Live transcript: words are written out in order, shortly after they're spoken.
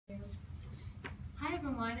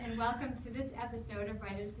everyone, and welcome to this episode of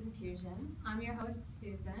Writers Infusion. I'm your host,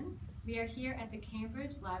 Susan. We are here at the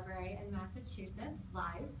Cambridge Library in Massachusetts,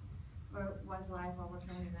 live, or was live while we're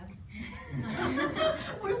filming this.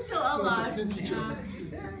 We're still alive.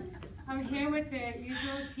 I'm here with the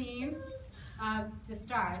usual team to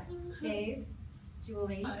start. Dave,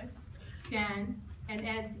 Julie, Hi. Jen, and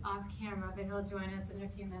Ed's off camera, but he'll join us in a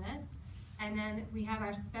few minutes. And then we have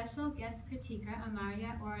our special guest critiquer,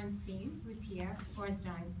 Amaryah Orenstein, who's here.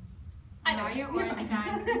 Orenstein. Amaryah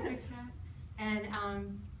Orenstein, can you fix that? And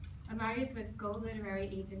Amaryah's with Go Literary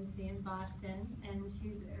Agency in Boston, and it's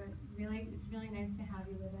really nice to have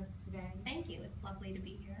you with us today. Thank you. It's lovely to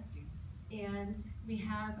be here. And we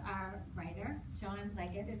have our writer, John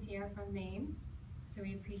Leggett, is here from Maine, so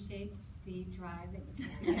we appreciate the drive that you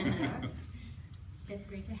took to get here. It's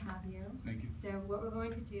great to have you. Thank you. So what we're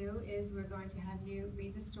going to do is we're going to have you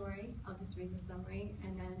read the story. I'll just read the summary,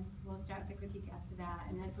 and then we'll start the critique after that.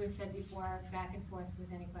 And as we've said before, back and forth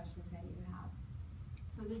with any questions that you have.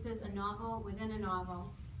 So this is a novel within a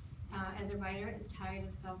novel, as a writer is tired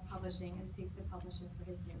of self-publishing and seeks a publisher for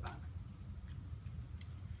his new book.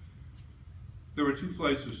 There were 2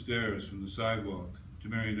 flights of stairs from the sidewalk to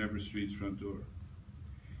Mary Never Street's front door.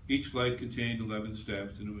 Each flight contained 11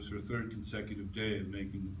 steps, and it was her 3rd consecutive day of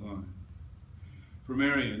making the climb. For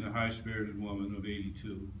Marion, a high-spirited woman of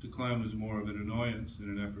 82, the climb was more of an annoyance than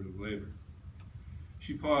an effort of labor.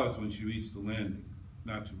 She paused when she reached the landing,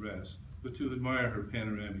 not to rest, but to admire her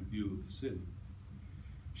panoramic view of the city.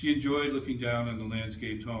 She enjoyed looking down on the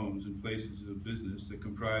landscaped homes and places of business that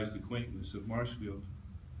comprised the quaintness of Marshfield.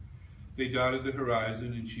 They dotted the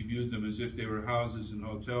horizon, and she viewed them as if they were houses and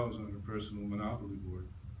hotels on her personal monopoly board.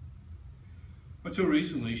 Until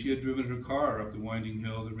recently, she had driven her car up the winding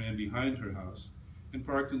hill that ran behind her house and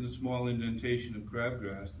parked in the small indentation of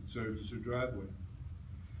crabgrass that served as her driveway.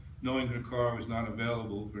 Knowing her car was not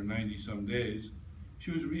available for 90-some days, she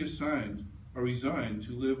was resigned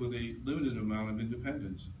to live with a limited amount of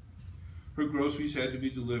independence. Her groceries had to be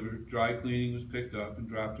delivered, dry cleaning was picked up and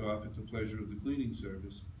dropped off at the pleasure of the cleaning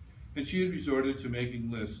service, and she had resorted to making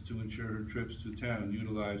lists to ensure her trips to town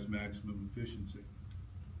utilized maximum efficiency.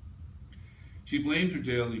 She blamed her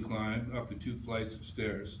daily climb up the 2 flights of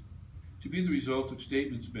stairs to be the result of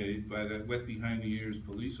statements made by that wet-behind-the-ears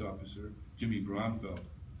police officer, Jimmy Bromfeld.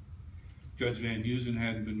 Judge Van Heusen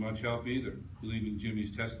hadn't been much help either, believing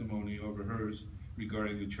Jimmy's testimony over hers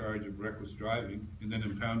regarding the charge of reckless driving and then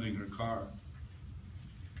impounding her car.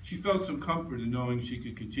 She felt some comfort in knowing she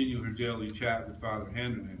could continue her daily chat with Father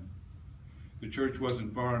Hanrahan. The church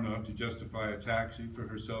wasn't far enough to justify a taxi for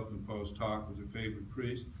her self-imposed talk with her favorite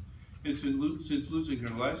priest, and since losing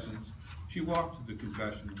her license, she walked to the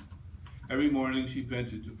confessional. Every morning she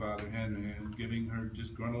vented to Father Hanrahan, giving her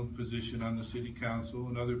disgruntled position on the city council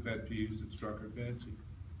and other pet peeves that struck her fancy.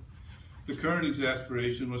 The current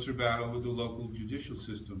exasperation was her battle with the local judicial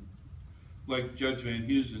system. Like Judge Van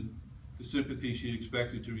Heusen, the sympathy she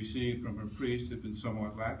expected to receive from her priest had been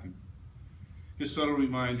somewhat lacking. His subtle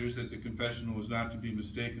reminders that the confessional was not to be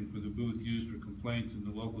mistaken for the booth used for complaints in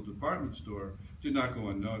the local department store did not go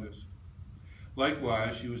unnoticed.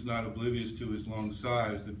 Likewise, she was not oblivious to his long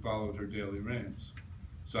sighs that followed her daily rants,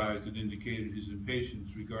 sighs that indicated his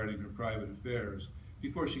impatience regarding her private affairs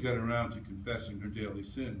before she got around to confessing her daily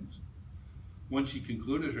sins. Once she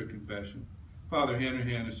concluded her confession, Father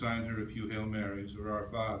Hanrahan assigned her a few Hail Marys or Our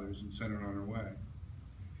Fathers and sent her on her way.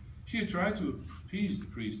 She had tried to appease the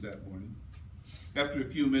priest that morning. After a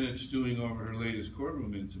few minutes stewing over her latest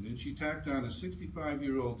courtroom incident, she tacked on a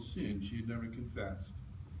 65-year-old sin she had never confessed.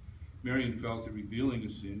 Marion felt that revealing a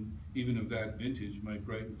sin, even of that vintage, might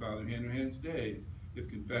brighten Father Hanrahan's day if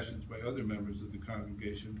confessions by other members of the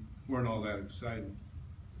congregation weren't all that exciting.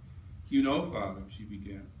 "You know, Father," she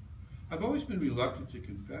began, "I've always been reluctant to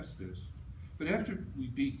confess this, but after we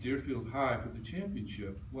beat Deerfield High for the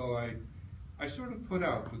championship, well, I sort of put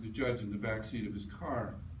out for the judge in the back seat of his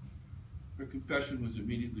car." Her confession was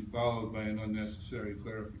immediately followed by an unnecessary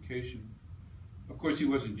clarification. Of course, he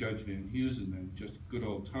wasn't Judge Van Heusen then, just good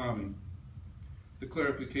old Tommy. The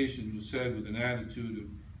clarification was said with an attitude of,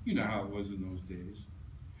 you know how it was in those days.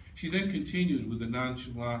 She then continued with a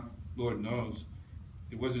nonchalant, "Lord knows,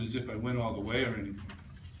 it wasn't as if I went all the way or anything."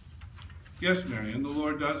 "Yes, Marion, the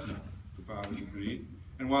Lord does know," the father agreed.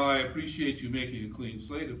 "And while I appreciate you making a clean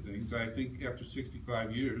slate of things, I think after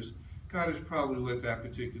 65 years, God has probably let that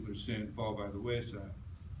particular sin fall by the wayside."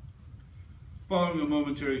 Following a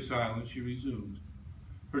momentary silence, she resumed.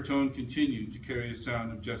 Her tone continued to carry a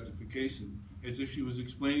sound of justification, as if she was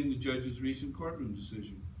explaining the judge's recent courtroom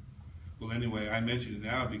decision. "Well, anyway, I mention it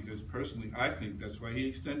now because personally I think that's why he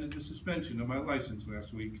extended the suspension of my license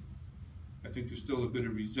last week." I think there's still a bit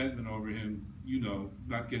of resentment over him,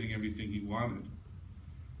 not getting everything he wanted.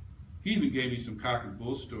 He even gave me some cock and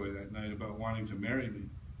bull story that night about wanting to marry me,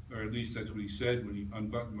 or at least that's what he said when he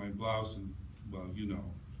unbuttoned my blouse and, well,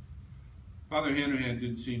 Father Hanrahan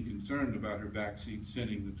didn't seem concerned about her backseat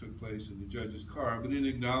sinning that took place in the judge's car, but in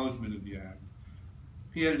acknowledgement of the act,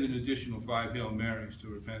 he added an additional 5 Hail Marys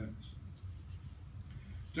to her penance.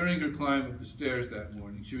 During her climb up the stairs that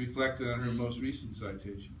morning, she reflected on her most recent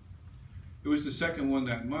citation. It was the second one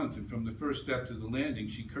that month, and from the first step to the landing,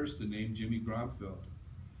 she cursed the name Jimmy Bromfeld.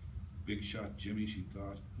 Big shot Jimmy, she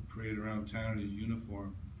thought, who paraded around town in his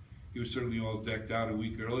uniform. He was certainly all decked out a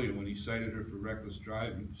week earlier when he cited her for reckless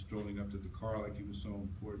driving, strolling up to the car like he was so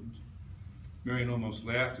important. Marion almost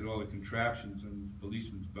laughed at all the contraptions on his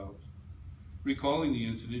policeman's belt. Recalling the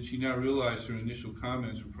incident, she now realized her initial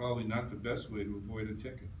comments were probably not the best way to avoid a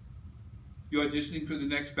ticket. You auditioning for the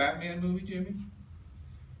next Batman movie, Jimmy?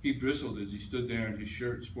 He bristled as he stood there in his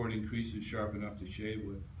shirt, sporting creases sharp enough to shave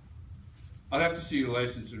with. I'll have to see your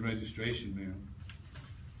license and registration, ma'am.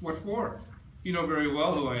 What for? You know very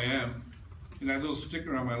well who I am, and that little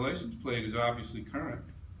sticker on my license plate is obviously current.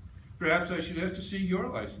 Perhaps I should ask to see your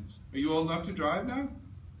license. Are you old enough to drive now?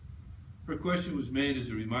 Her question was made as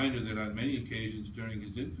a reminder that on many occasions during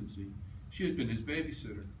his infancy, she had been his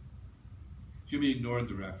babysitter. Jimmy ignored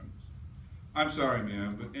the reference. I'm sorry,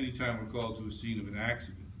 ma'am, but any time we're called to a scene of an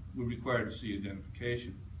accident, we're required to see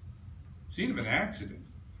identification. Scene of an accident?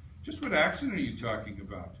 Just what accident are you talking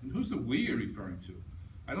about? And who's the we you're referring to?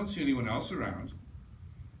 I don't see anyone else around.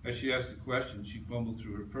 As she asked the question, she fumbled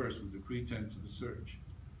through her purse with the pretense of a search.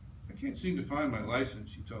 I can't seem to find my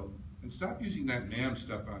license, she told him. And stop using that ma'am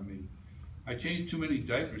stuff on me. I changed too many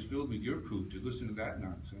diapers filled with your poop to listen to that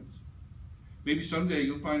nonsense. Maybe someday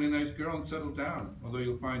you'll find a nice girl and settle down, although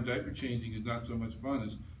you'll find diaper changing is not so much fun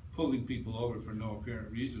as pulling people over for no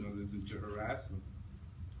apparent reason other than to harass them.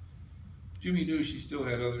 Jimmy knew she still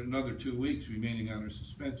had another 2 weeks remaining on her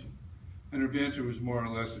suspension, and her banter was more or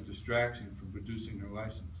less a distraction from producing her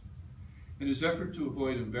license. In his effort to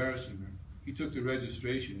avoid embarrassing her, he took the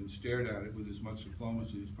registration and stared at it with as much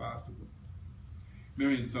diplomacy as possible.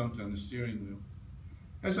 Marion thumped on the steering wheel.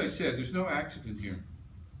 As I said, there's no accident here.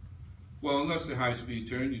 Well, unless the high-speed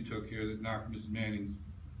turn you took here that knocked Miss Manning's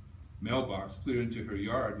mailbox clear into her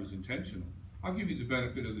yard was intentional, I'll give you the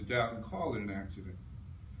benefit of the doubt and call it an accident.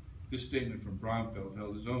 This statement from Bromfeld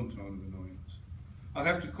held his own tone of annoyance. I'll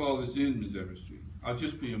have to call this in, Ms. Everstreet. I'll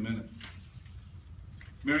just be a minute.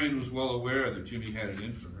 Marion was well aware that Jimmy had it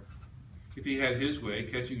in for her. If he had his way,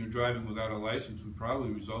 catching her driving without a license would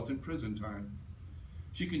probably result in prison time.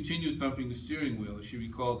 She continued thumping the steering wheel as she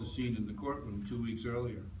recalled the scene in the courtroom 2 weeks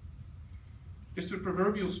earlier. It's the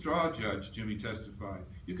proverbial straw, Judge, Jimmy testified.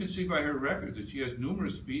 You can see by her record that she has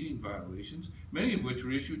numerous speeding violations, many of which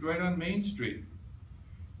were issued right on Main Street.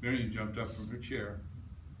 Marion jumped up from her chair.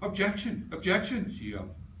 Objection! Objection! She yelled.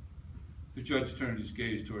 The judge turned his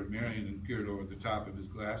gaze toward Marion and peered over the top of his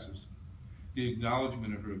glasses. The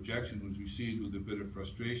acknowledgement of her objection was received with a bit of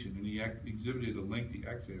frustration, and he exhibited a lengthy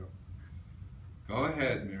exhale. Go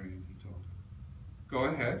ahead, Marion, he told her. Go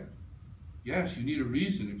ahead? Yes, you need a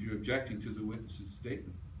reason if you're objecting to the witness's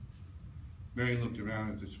statement. Marion looked around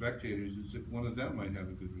at the spectators as if one of them might have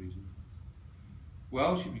a good reason.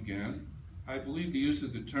 Well, she began, I believe the use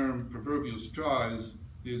of the term proverbial straw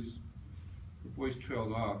is her voice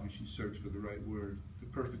trailed off as she searched for the right word, the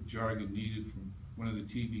perfect jargon needed from one of the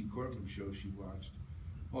TV courtroom shows she watched.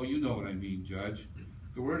 Oh, you know what I mean, Judge.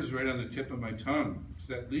 The word is right on the tip of my tongue. It's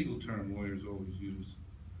that legal term lawyers always use.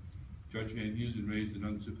 Judge Van Heusen raised an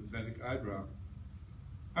unsympathetic eyebrow.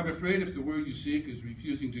 I'm afraid if the word you seek is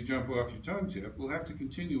refusing to jump off your tongue tip, we'll have to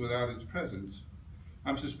continue without its presence.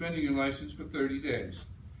 I'm suspending your license for 30 days.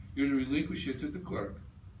 You're to relinquish it to the clerk.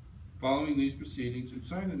 Following these proceedings, and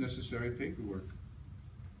sign the necessary paperwork.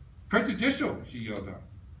 Prejudicial, she yelled out.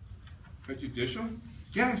 Prejudicial?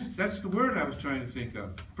 Yes, that's the word I was trying to think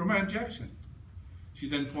of, for my objection. She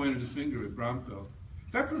then pointed a finger at Bromfeld.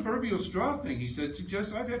 That proverbial straw thing, he said,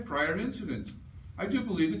 suggests I've had prior incidents. I do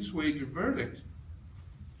believe it swayed your verdict.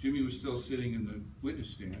 Jimmy was still sitting in the witness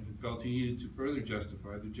stand and felt he needed to further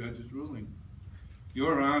justify the judge's ruling.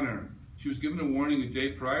 Your Honor, she was given a warning a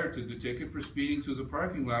day prior to the ticket for speeding through the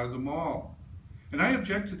parking lot of the mall. And I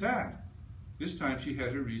object to that. This time she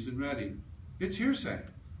had her reason ready. It's hearsay.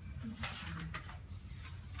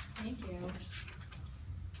 Thank you.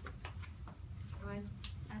 So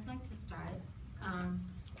I'd like to start.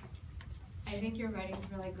 I think your writing's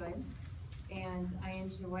really good, and I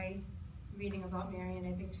enjoy reading about Marion.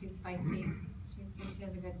 I think she's feisty. She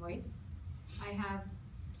has a good voice. I have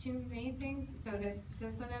two main things. So that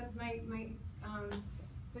my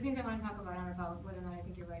the things I want to talk about aren't about whether or not I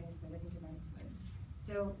think your writing's good. I think your writing's good.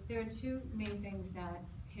 So there are two main things that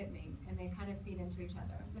hit me, and they kind of feed into each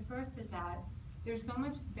other. The first is that there's so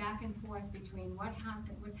much back and forth between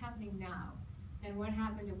what's happening now, and what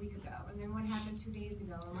happened a week ago, and then what happened 2 days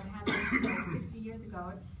ago, and what happened 60 years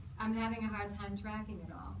ago. I'm having a hard time tracking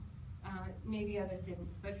it all. Maybe others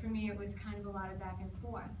didn't, but for me it was kind of a lot of back and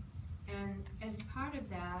forth. And as part of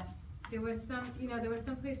that, there was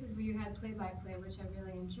some places where you had play-by-play, which I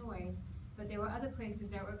really enjoyed, but there were other places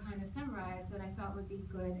that were kind of summarized that I thought would be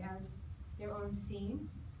good as their own scene.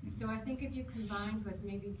 So I think if you combined with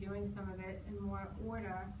maybe doing some of it in more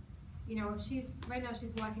order, you know, if right now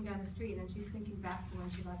she's walking down the street and she's thinking back to when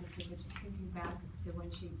she got the ticket, she's thinking back to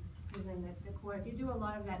when she was in the court. If you do a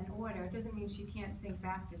lot of that in order, it doesn't mean she can't think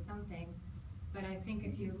back to something, but I think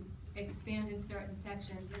if you expanded certain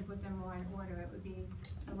sections and put them more in order, it would be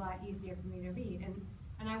a lot easier for me to read.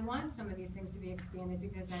 And I want some of these things to be expanded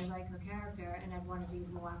because I like her character and I want to read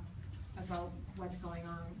more about what's going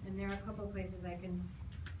on. And there are a couple of places I can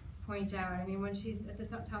point out. I mean, when she's at the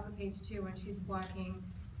top of page 2, when she's walking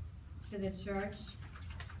to the church,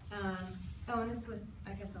 oh, and this was,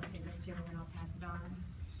 I guess I'll say this too and then I'll pass it on.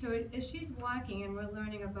 So as she's walking and we're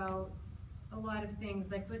learning about a lot of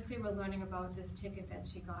things, like let's say we're learning about this ticket that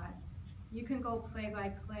she got. You can go play by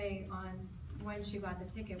play on when she got the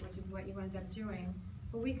ticket, which is what you end up doing.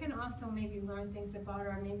 But we can also maybe learn things about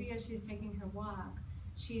her. Maybe as she's taking her walk,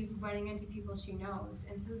 she's running into people she knows.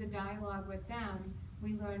 And through the dialogue with them,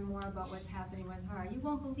 we learn more about what's happening with her. You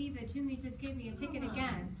won't believe it, Jimmy just gave me a ticket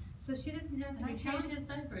again. So she doesn't have to be telling his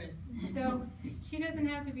diapers. So she doesn't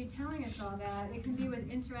have to be telling us all that. It can be with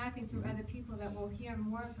interacting through other people that will hear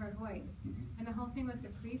more of her voice. And the whole thing with the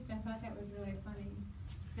priest, I thought that was really funny.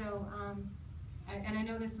 So, and I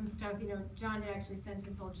know there's some stuff, you know, John had actually sent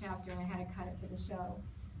his whole chapter and I had to cut it for the show.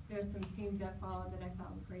 There's some scenes that followed that I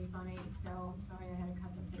thought were pretty funny, so I'm sorry I had to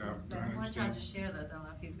cut them for this. But I want John to share those. I don't know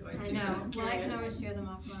if he's going to. I know. Well, I can always share them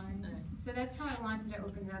offline. So that's how I wanted to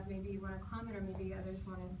open it up. Maybe you want to comment, or maybe others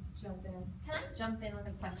want to jump in. Can I jump in with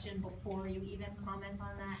a question before you even comment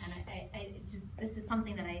on that? And I just, this is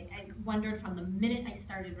something that I wondered from the minute I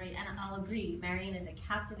started, right? And I'll agree, Marion is a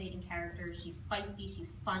captivating character. She's feisty, she's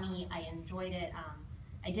funny. I enjoyed it.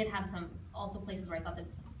 I did have some also places where I thought that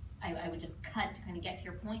I would just cut to kind of get to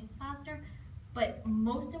your point faster. But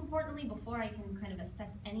most importantly, before I can kind of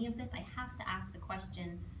assess any of this, I have to ask the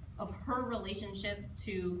question of her relationship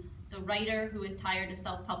to the writer who is tired of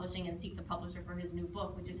self-publishing and seeks a publisher for his new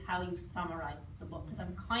book, which is how you summarize the book. Because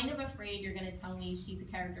I'm kind of afraid you're going to tell me she's a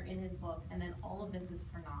character in his book, and then all of this is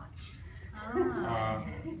for naught.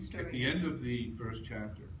 At the end of the first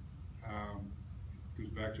chapter, goes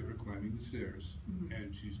back to her climbing the stairs,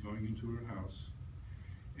 and she's going into her house.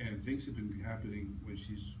 And things have been happening when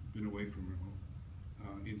she's been away from her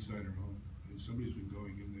home, inside her home. And somebody's been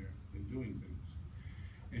going in there and doing things.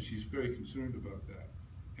 And she's very concerned about that.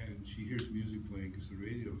 And she hears music playing because the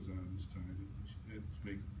radio is on this time. And she had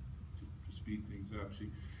to speed things up.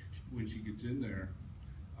 When she gets in there,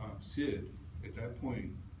 Sid, at that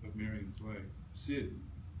point of Marion's life, Sid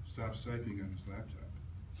stops typing on his laptop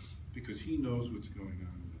because he knows what's going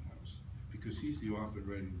on in the house. Because he's the author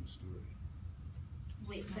writing the story.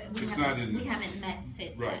 Wait, we haven't met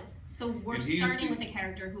Sid yet. So we're starting with a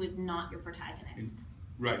character who is not your protagonist.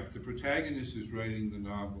 Right. The protagonist is writing the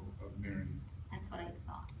novel of Marion. That's what I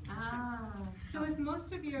thought. So is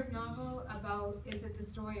most of your novel about, is it the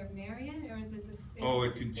story of Marion, or is it this?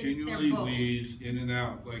 It continually weaves in and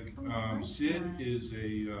out. Like, Sid is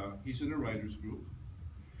he's in a writer's group.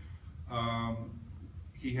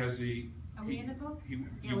 He has Are we in the book?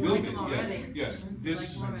 He will be, yes.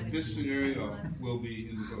 This scenario will be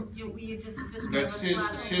in the book. You just that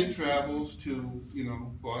Sid travels to,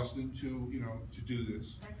 Boston to do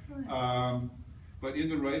this. Excellent. But in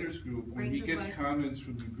the writers group, when he gets comments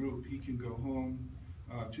from the group, he can go home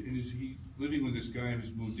he's living with this guy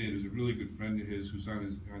who's moved in, who's a really good friend of his, who's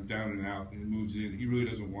on down and out, and moves in. He really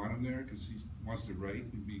doesn't want him there because he wants to write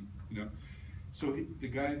and be, So the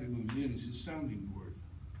guy that moves in is his sounding board.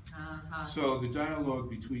 So the dialogue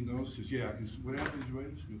between those two, is what happens in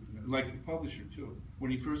writers group, like the publisher too.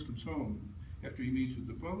 When he first comes home, after he meets with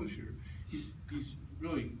the publisher, he's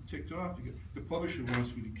really ticked off. The publisher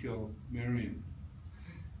wants me to kill Marion,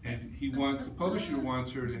 and the publisher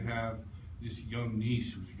wants her to have this young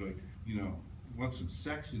niece who's like, wants some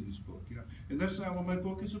sex in this book, and that's not what my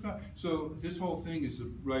book is about. So this whole thing is a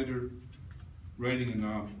writer writing a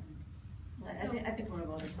novel. Well, I think we're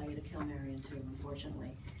about to tell you to kill Marion too,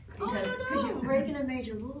 unfortunately. Because you're breaking a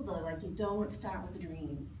major rule though, like you don't start with a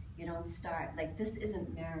dream. You don't start, like this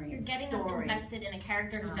isn't Marion's story. You're getting us invested in a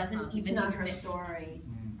character who doesn't even exist. It's not her exist. story.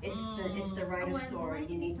 It's the writer's story.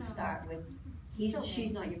 You need to start with,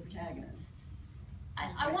 she's not your protagonist.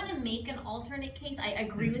 I want to make an alternate case. I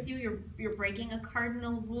agree with you. You're breaking a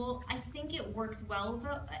cardinal rule. I think it works well,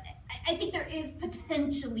 though. I think there is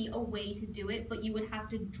potentially a way to do it, but you would have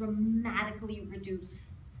to dramatically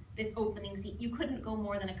reduce this opening scene. You couldn't go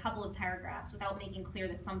more than a couple of paragraphs without making clear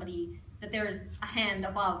that there's a hand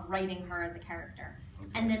above writing her as a character. Okay.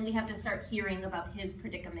 And then we have to start hearing about his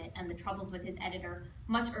predicament and the troubles with his editor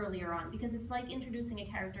much earlier on, because it's like introducing a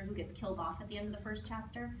character who gets killed off at the end of the first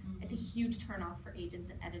chapter. Mm-hmm. It's a huge turnoff for agents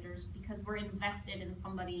and editors because we're invested in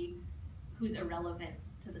somebody who's irrelevant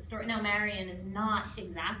to the story. Now, Marion is not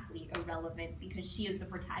exactly irrelevant because she is the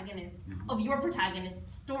protagonist of your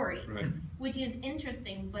protagonist's story, right, which is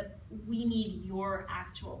interesting, but we need your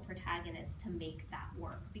actual protagonist to make that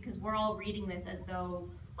work, because we're all reading this as though,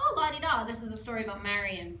 oh, la-di-da, this is a story about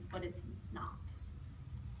Marion, but it's not.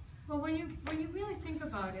 Well, when you really think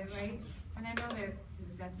about it, right, and I know that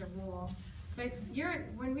that's a rule, but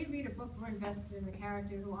when we read a book, we're invested in the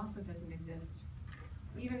character who also doesn't exist.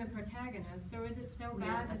 Even the protagonist. So is it so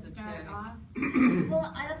bad to start off?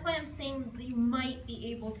 Well, that's why I'm saying that you might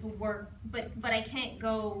be able to work, but I can't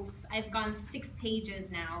go. I've gone 6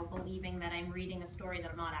 pages now, believing that I'm reading a story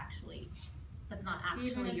that's not actually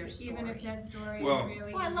your story. Even if that story is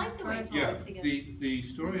really. Well, I like the way it's put together. The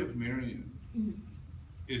story of Marion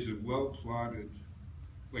is a well plotted,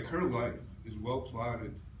 like her life is well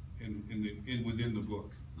plotted within the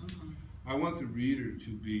book. Mm-hmm. I want the reader to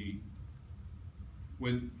be.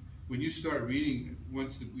 When you start reading,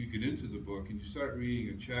 once you get into the book and you start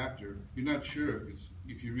reading a chapter, you're not sure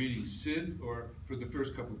if you're reading Sid or for the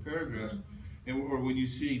first couple of paragraphs, or when you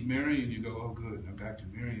see Marion, you go, oh good, I'm back to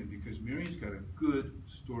Marion, because Marion's got a good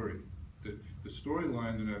story. The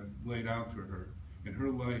storyline that I've laid out for her and her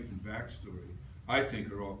life and backstory, I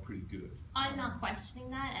think are all pretty good. I'm not questioning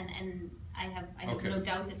that, and I have no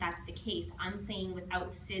doubt that that's the case. I'm saying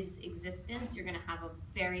without Sid's existence, you're going to have a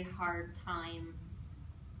very hard time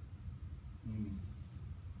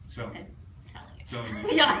selling it.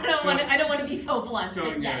 Yeah, I don't want to be so blunt.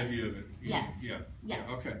 Selling the idea of it. Yes. Yeah.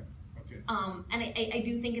 Okay. And I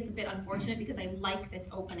do think it's a bit unfortunate because I like this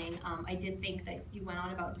opening. I did think that you went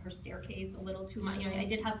on about her staircase a little too much. You know, I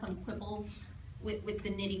did have some quibbles with the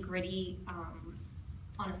nitty gritty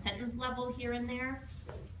on a sentence level here and there,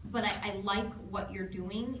 but I like what you're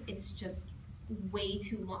doing. It's just way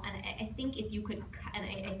too long, and I think if you could, and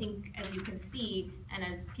I think as you can see, and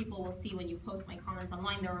as people will see when you post my comments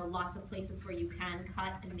online, there are lots of places where you can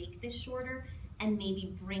cut and make this shorter, and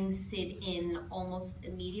maybe bring Sid in almost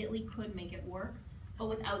immediately could make it work. But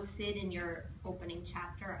without Sid in your opening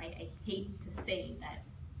chapter, I hate to say that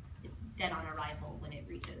it's dead on arrival when it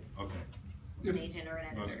reaches an agent or an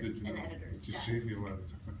editor's desk. Just save me a lot of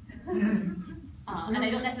time. And I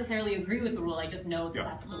don't necessarily agree with the rule. I just know that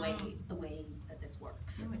that's the way that this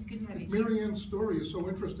works. It's good to have Marianne's story is so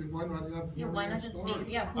interesting. Why not have Marianne's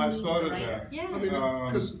story? I've thought of that. Yeah. I mean,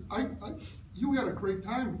 because you had a great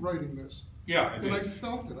time writing this. Yeah, I did. And I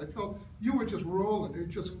felt it. I felt you were just rolling.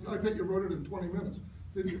 I bet you wrote it in 20 minutes.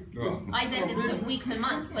 Didn't you? I bet this took weeks and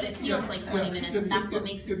months, but it feels like 20 minutes, and that's what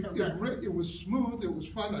makes it so good. It was smooth. It was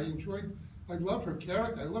fun. I love her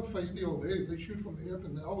character. I love feisty old ladies. They shoot from the hip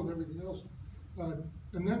and the hell with everything else.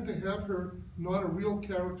 And then to have her not a real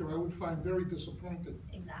character, I would find very disappointing.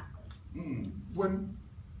 Exactly. When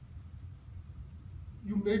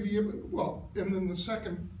you may be able, well, and then the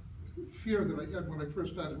second fear that I had when I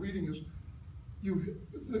first started reading is,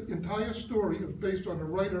 the entire story is based on a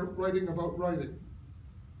writer writing about writing.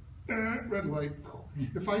 Red light.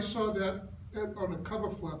 If I saw that on a cover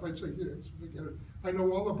flap, I'd say, yes, forget it. I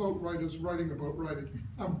know all about writers writing about writing.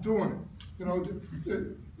 I'm doing it. You know,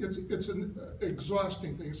 it's an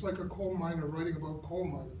exhausting thing. It's like a coal miner writing about coal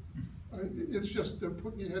mining. It's just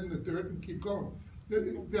putting your head in the dirt and keep going.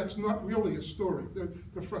 That's not really a story.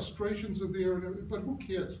 The frustrations are there, but who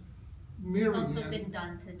cares? Marianne, it's also been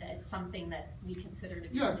done to it's something that we consider to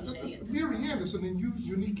be cliche. Marianne is a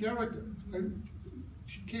unique character.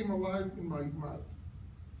 She came alive in my mind.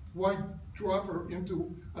 Why drop her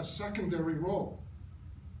into a secondary role?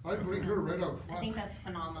 I'd bring her right out front. I think that's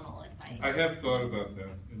phenomenal advice. I have thought about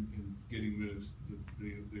that in getting rid of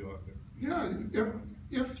the author. Yeah,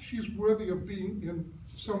 if she's worthy of being in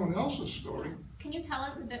someone else's story. Can you tell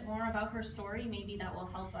us a bit more about her story? Maybe that will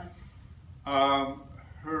help us.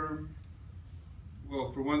 Well,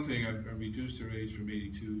 for one thing, I reduced her age from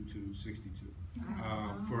 82 to 62.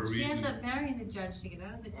 For a reason. She ends up marrying the judge to get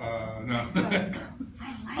out of the town. No. I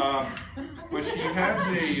like that. But she has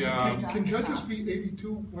a... Can judges be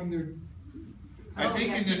 82 when they're I think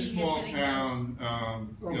yes, in this he's small sitting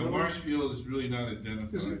town, really? Marshfield is really not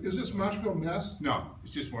identified. Is this Marshfield, Mass? No,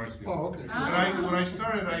 it's just Marshfield. Oh, okay. When I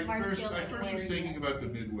started, I Marshfield first was and thinking Larry. about the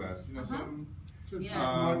Midwest, you know, some,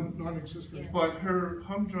 Yeah. Non-existent. but her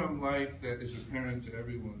humdrum life that is apparent to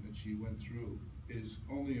everyone that she went through is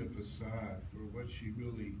only a facade for what she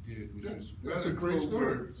really did, which is That's a rather great story.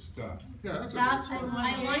 covert stuff. Yeah, that's a That's great what story. I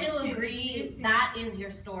I Get want to into agree, juicy. that is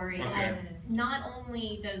your story. Okay. And not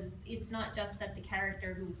only does, it's not just that the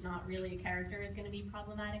character who's not really a character is gonna be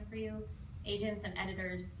problematic for you. Agents and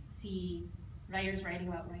editors see writers writing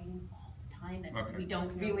about writing all the time that Okay. we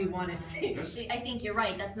don't really wanna see. That's- I think you're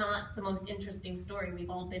right, that's not the most interesting story. We've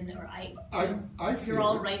all been there, I feel you're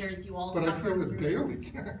all it, writers, you all but I suffer feel it through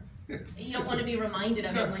daily. You don't wanna be reminded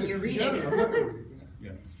of it when you're Forget reading. it, I'm not reading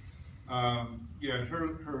it. Yeah,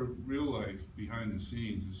 her real life behind the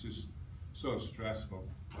scenes is just so stressful.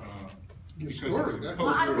 Your Because story, it's a that- Well,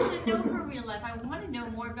 I covert- want to know her real life. I want to know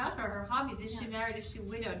more about her hobbies. Is she married? Is she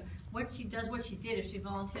widowed? What she does, what she did, if she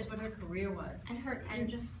volunteers, what her career was. And you're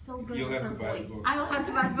just so good You'll with have her to buy the voice. book. I will have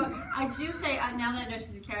to buy the book. I do say, now that I know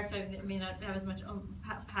she's a character, I may not have as much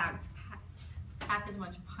pack as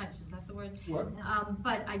much punch, is that the word? What?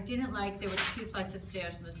 But I didn't like, there were 2 flights of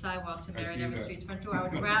stairs from the sidewalk to I see Marion that. Street's front door. I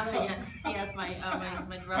would rather, yes, my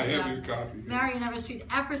I have your copy. Marion Street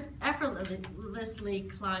effortlessly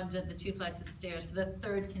climbed the 2 flights of stairs for the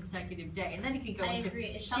 3rd consecutive day, and then you could go I into. agree.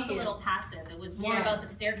 It she felt a little is- passive. It was more about the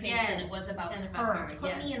Yes, staircase than it yes, was about than her. about her,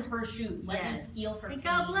 Put me in yes. her shoes. Let me Yes. feel her And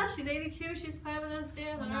pain. God bless, she's 82, she's climbing those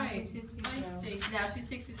stairs, all No, right, she's she's 62. feisty. Now she's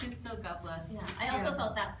 62, still God bless. Yeah, I also Yeah.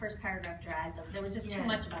 felt that first paragraph dragged. There was just too Yes.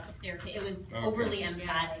 much about the staircase. It was Okay. overly Yeah,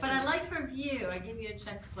 emphatic. but I liked her view. I gave you a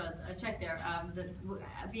check there.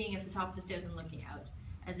 Being at the top of the stairs and looking out,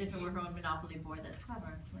 as if it were her own Monopoly board. That's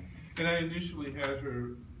clever. And I initially had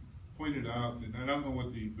her pointed out, and I don't know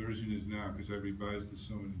what the version is now because I revised this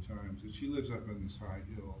so many times, that she lives up on this high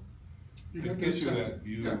hill. You It get gives that you sense. that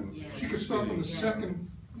view. Yeah. of Yeah. She could stop on the Yes.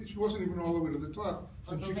 second, she wasn't even all the way to the top.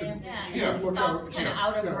 And she could Yes. Yeah, it Yeah. just look stops out. kind of Yeah.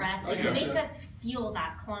 out of Yeah, breath. I It get makes that. us feel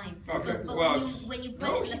that climb. Okay, But well, when you put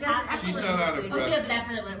No, it in she the doesn't past, She's not out of oh, breath. she has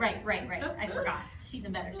definitely right. I forgot. She's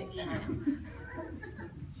in better shape than I am.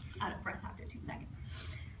 Out of breath after 2 seconds.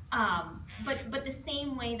 But the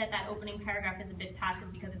same way that opening paragraph is a bit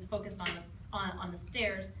passive because it's focused on the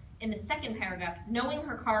stairs. In the second paragraph, knowing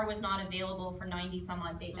her car was not available for 90 some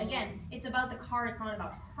odd days. Again, it's about the car. It's not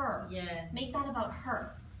about her. Yes. Make that about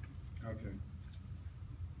her. Okay.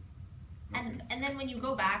 And then when you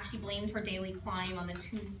go back, she blamed her daily climb on the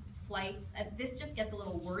 2 flights. This just gets a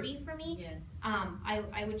little wordy for me. Yes.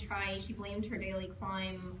 I would try, she blamed her daily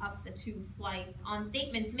climb up the 2 flights on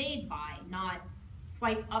statements made by, not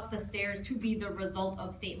flights up the stairs to be the result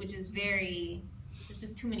of state, which is very, there's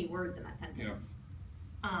just too many words in that sentence.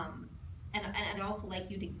 And I'd also like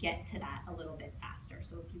you to get to that a little bit faster,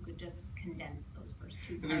 so if you could just condense those first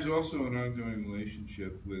 2 And there's also an ongoing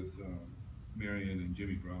relationship with Marion and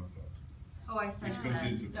Jimmy Brownfeld. Oh, I said Which comes that.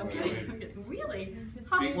 into play Okay. later. Really?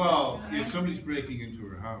 Well, if somebody's breaking into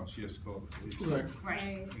her house, she has to call the police. Right.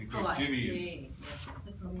 Right. And of Oh, course, I Jimmy is, see. Yes.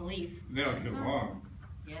 The police. they don't get along.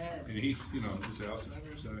 Yes. And he's, you know, his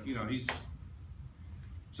Alzheimer's, you know, he's,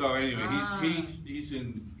 so anyway, he's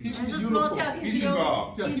in. He's It's the a small uniform. town. He's the only-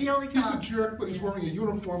 involved. Yeah, He's the only he's a cop. jerk, but he's wearing a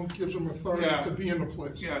uniform, gives him authority Yeah. to be in the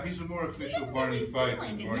place. Yeah, he's a more He official didn't Barney really seem Fife like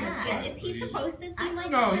than it. Barney Yeah. Fife. Is he but supposed to seem like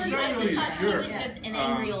No, a he's jerk? not I really just a thought she jerk. was just an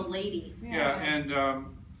angry old lady. Yeah, and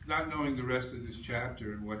not knowing the rest of this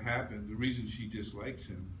chapter and what happened, the reason she dislikes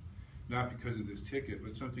him, not because of this ticket,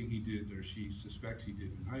 but something he did or she suspects he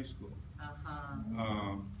did in high school.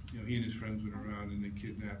 Uh-huh. You know, he and his friends went around and they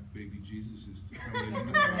kidnapped baby Jesuses to come in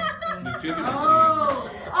the nativity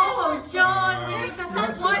Oh, John, There's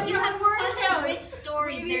what You you have have worked such out. rich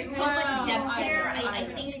stories. There's so Wow. much depth I there. know, I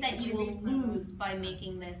know. think that you will lose by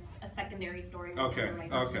making this a secondary story. rather Okay, than my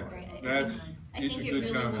first okay. story. That's, I these think are it good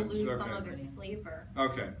really will comments, lose some of okay. its flavor.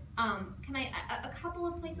 Okay, Can I, a couple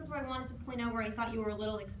of places where I wanted to point out where I thought you were a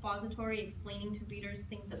little expository, explaining to readers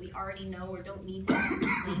things that we already know or don't need to have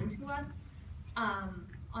explained to us.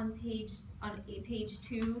 On page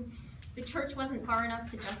 2, the church wasn't far enough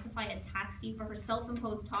to justify a taxi for her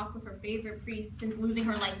self-imposed talk with her favorite priest since losing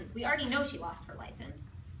her license. We already know she lost her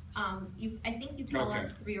license. I think you tell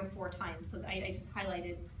us 3 or 4 times, so I just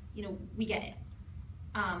highlighted, you know, we get it.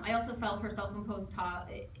 I also felt her self-imposed talk,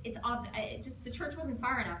 the church wasn't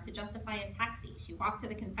far enough to justify a taxi. She walked to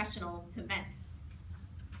the confessional to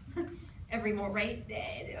vent. Every morning,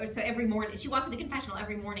 right? So every morning, she walked to the confessional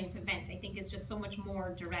every morning to vent. I think is just so much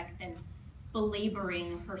more direct than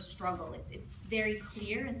belaboring her struggle. It's very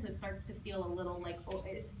clear, and so it starts to feel a little like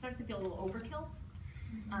overkill.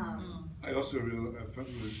 I also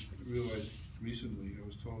realized recently, I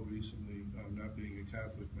was told recently, not being a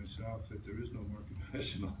Catholic myself, that there is no more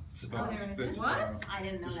confessional. So Oh, there isn't? that's, What? I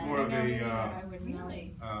didn't know it's that. more of I a, wouldn't know.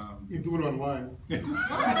 Really? You do it online. Wow.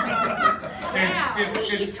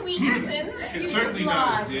 Tweet your sins. It's certainly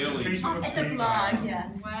not a daily. It's a blog, yeah.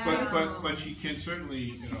 Wow. But she can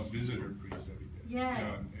certainly, visit her priest every day.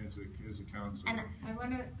 Yes. As a counselor. And I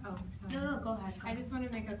want to, oh, sorry. no, go ahead. I just want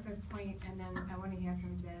to make a quick point, and then I want to hear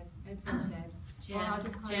from Jed. Jen, Well, I'll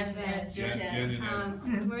just call Jen, her Jed. Jen and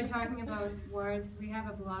Ed. We're talking about words. We have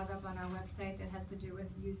a blog up on our website that has to do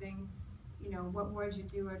with using, what words you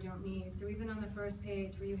do or don't need. So even on the first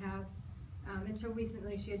page where you have, until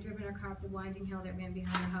recently, she had driven her car up the winding hill that ran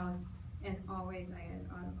behind the house, and always,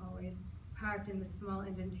 parked in the small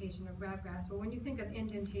indentation of crabgrass. Well, when you think of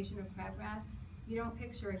indentation of crabgrass, you don't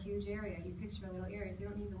picture a huge area. You picture a little area, so you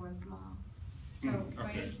don't need the word small. So,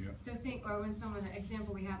 right? Yeah. So think, or when someone, the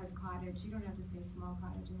example we have is cottage, you don't have to say small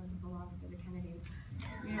cottage unless it belongs to the Kennedys.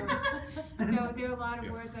 So there are a lot of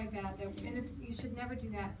words like that, and you should never do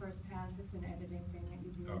that first pass. It's an editing thing that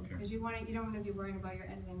you do. Okay. Because you don't want to be worrying about your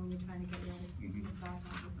editing when you're trying to get your thoughts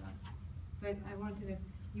on paper. But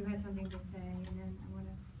you had something to say, and then I want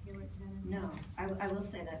to hear what Jen and No, I will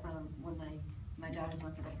say that when my daughters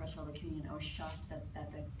went for their first Holy Communion, I was shocked that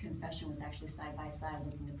the confession was actually side by side,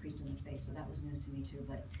 looking the priest in the face. So that was news to me too.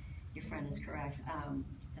 But your friend is correct.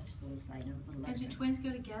 That's just a little side note. And do twins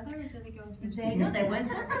go together, or do they go individually? They went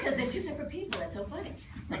separate because they're two separate people. It's so funny.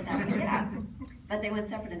 Like that, yeah. But they went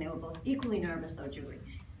separate, and they were both equally nervous, though, Julie.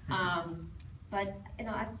 But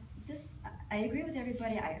I agree with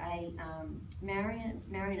everybody.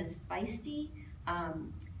 Marion is feisty.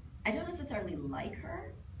 I don't necessarily like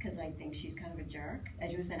her, because I think she's kind of a jerk.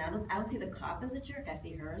 As you were saying, I don't see the cop as the jerk. I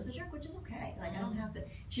see her as the jerk, which is okay. Like, I don't have to,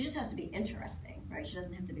 she just has to be interesting, right? She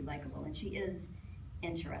doesn't have to be likable, and she is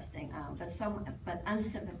interesting, but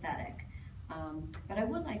unsympathetic. But I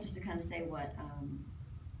would like just to kind of say what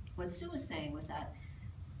Sue was saying was that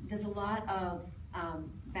there's a lot of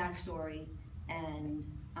backstory and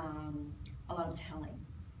a lot of telling.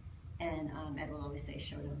 And Ed will always say,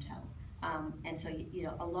 show, don't tell. And so,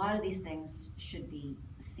 a lot of these things should be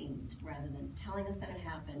scenes rather than telling us that it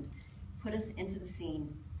happened. Put us into the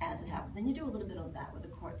scene as it happens. And you do a little bit of that with a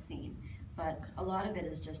court scene, but a lot of it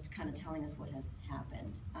is just kind of telling us what has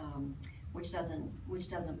happened, which doesn't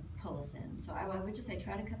pull us in. So I would just say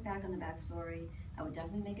try to cut back on the backstory. I would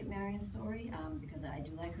definitely make it Marion's story because I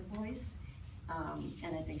do like her voice,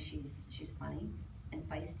 and I think she's funny and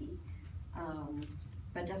feisty.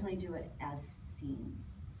 But definitely do it as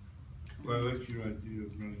scenes. Well, I like your idea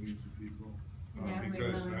of running into people,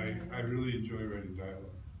 because I really enjoy writing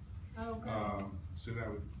dialogue. Oh, good. So that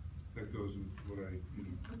goes with what I,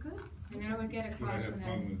 Oh, good. And then it would get what I across. have and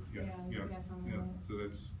fun then, with, we could have fun with it. So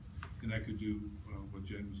and I could do what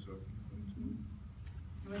Jen was talking about too.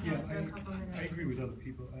 We're down to a couple minutes. I agree with other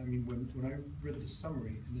people. I mean, when I read the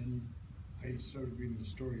summary and then I started reading the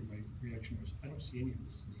story, my reaction was, I don't see any of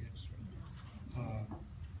this in the extra.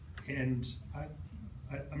 And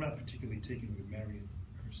I'm not particularly taken with Marion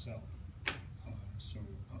herself, so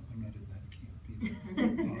I'm not in that camp either.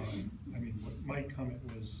 I mean, my comment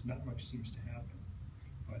was, not much seems to happen,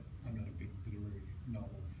 but I'm not a big literary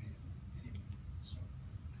novel fan anyway, so.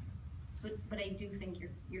 But I do think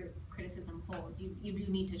your criticism holds. You do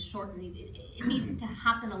need to shorten it. It needs to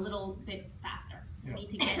happen a little bit faster. You need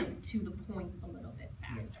to get to the point a little bit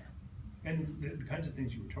faster. Yeah. And the kinds of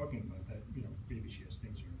things you were talking about, that maybe she has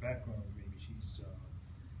things in her background, maybe she's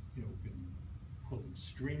been pulling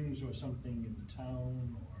strings or something in the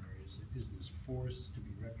town, or is this force to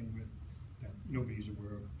be reckoned with that nobody's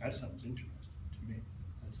aware of? That sounds interesting to me.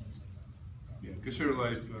 That sounds like Yeah, because her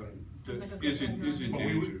life is in Well,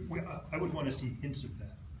 danger. I would want to see hints of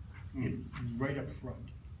that right up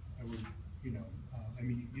front. I would, I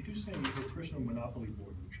mean, you do say her personal monopoly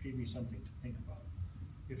board, which gave me something to think about.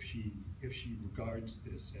 If she regards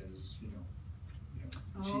this as,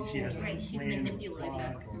 she has right, a she's plan manipulative. or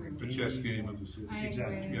plot or a The chess game of the city. I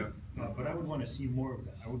Exactly. agree. Yeah. But I would want to see more of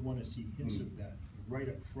that. I would want to see hints of that right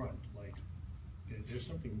up front, like there's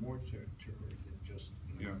something more to her than just.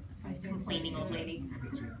 Yeah. Complaining old lady.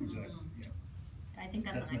 That's it, exactly. Yeah. I think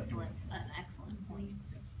that's That's an not excellent point.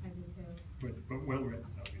 I do too. But well written,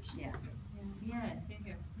 obviously. Yeah. Yes,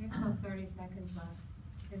 here. We have about 30 seconds left.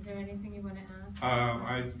 Is there anything you want to ask?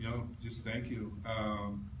 Just thank you.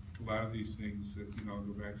 A lot of these things that, I'll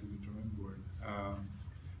go back to the drawing board.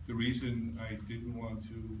 The reason I didn't want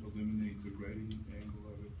to eliminate the writing angle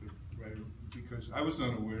of it, because because I was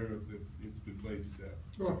unaware of it. It's been played to death.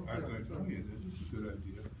 Oh, I yeah. thought, oh yeah, this is a good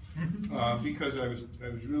idea. Because I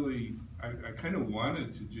was really, I kind of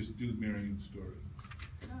wanted to just do Marion's story.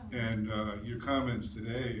 Oh. And your comments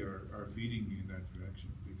today are feeding me in that direction,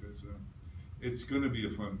 because it's going to be a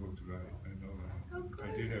fun book to write. I know that. Oh, good.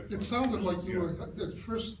 I did have fun. It sounded like you Yeah. were, the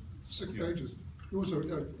first 6 Yeah. pages, it was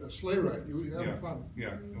a sleigh ride, you were having Yeah, fun. yeah,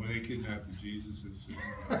 and when they kidnapped the Jesuses.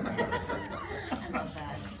 I love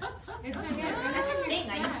that. It's a That's the thing,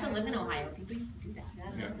 I used to live in Ohio, people used to do that.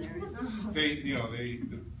 Yeah.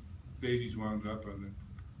 The babies wound up on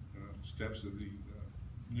the steps of the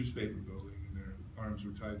newspaper building, and their arms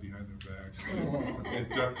were tied behind their backs, Oh. and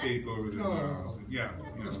duct tape over their mouths. And, yeah,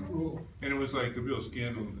 you That's know. cruel. And it was like a real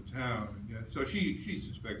scandal in the town. And, yeah, so she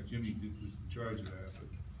suspects Jimmy was in charge of that, but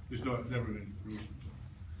there's never any proof.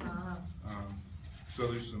 So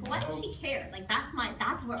there's some. Why does she care? Like that's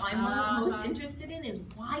where I'm most interested in is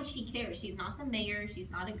why she cares. She's not the mayor. She's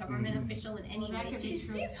not a government official in any Well, that way. could be She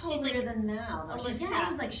true. seems She's holier like than thou. Though. She yeah.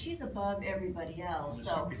 seems like she's above everybody else.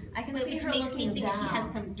 Yeah, So she could. I can But see which her makes me looking think she down.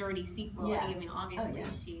 has some dirty secret. Yeah. I mean, obviously yeah.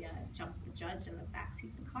 she jumped the judge in the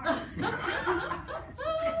backseat of the car.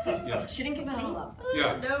 Yeah. She didn't give it all up.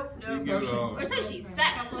 Yeah. Nope, You nope. give it all. Or so she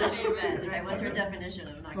said. Couple So of she favors. says, right? What's her definition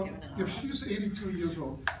of not Well, giving it all if up? she's 82 years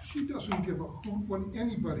old, she doesn't give a hoot what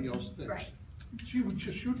anybody else thinks. Right. She would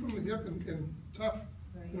just shoot from the hip and tough.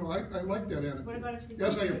 You know, I like that attitude. What about if she's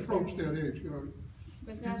As I 62? approach that age, you know,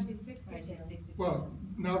 But now she's 62. well,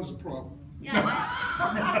 now there's a problem. Yeah,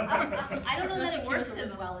 I don't know that it works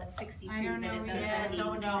as well at 62 I don't than know, it does yeah, at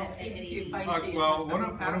so 80, no, at 82 80. feisty. Well, one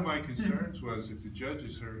of my concerns was if the judge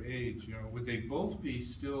is her age, you know, would they both be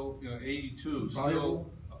still, 82, still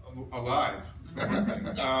Viable. alive?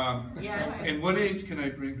 Yes. And what age can I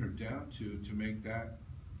bring her down to make that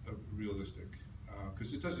realistic?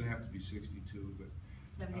 Because it doesn't have to be 62, but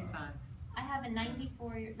 75. I have a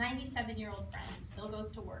 97-year-old friend who still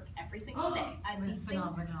goes to work every single day.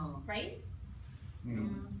 Phenomenal. Right? you know.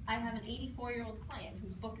 I have an 84-year-old client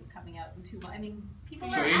whose book is coming out in 2 months. I mean, people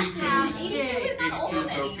So are 82 active. is- 82 is not old 82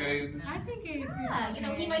 is anymore. okay. I think 82 is Yeah, okay. you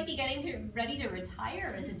know, he might be ready to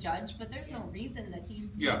retire as a judge, but there's no reason that he's.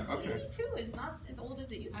 Yeah, okay. 82 is not as old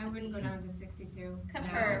as it used to I be. wouldn't go down to 62. Except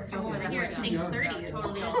No, for don't someone go here down who to thinks 60. 30 Yeah, is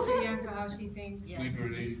totally old. It's too young for how she thinks. Yeah. Leave her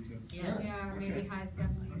at 82. Yes. Yeah, or maybe Okay. high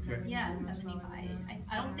 70s. Okay. Yeah, 72 or 75. so,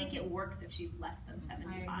 I don't think it works if she's less than I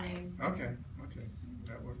 75. agree. Okay,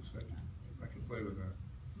 that works. I can play with that.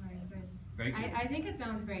 Right, good. Thank you. I think it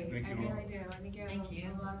sounds great. Thank I you all. really do. I think you have Thank you.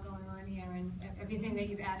 a lot going on here, and everything that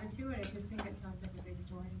you've added to it, I just think it sounds like a big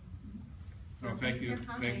story. So Well, thank thanks you. for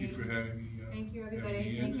coming. Thank you for having me. Thank you, having everybody.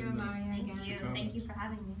 me Thank in you, and, Amaryah, Thank again. you. comments. Thank you for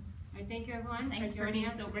having me. All right, thank you, everyone, Thanks for for joining being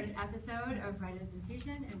us so for this great. episode of Writers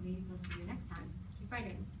Infusion, and we will see you next time. Keep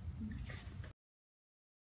writing.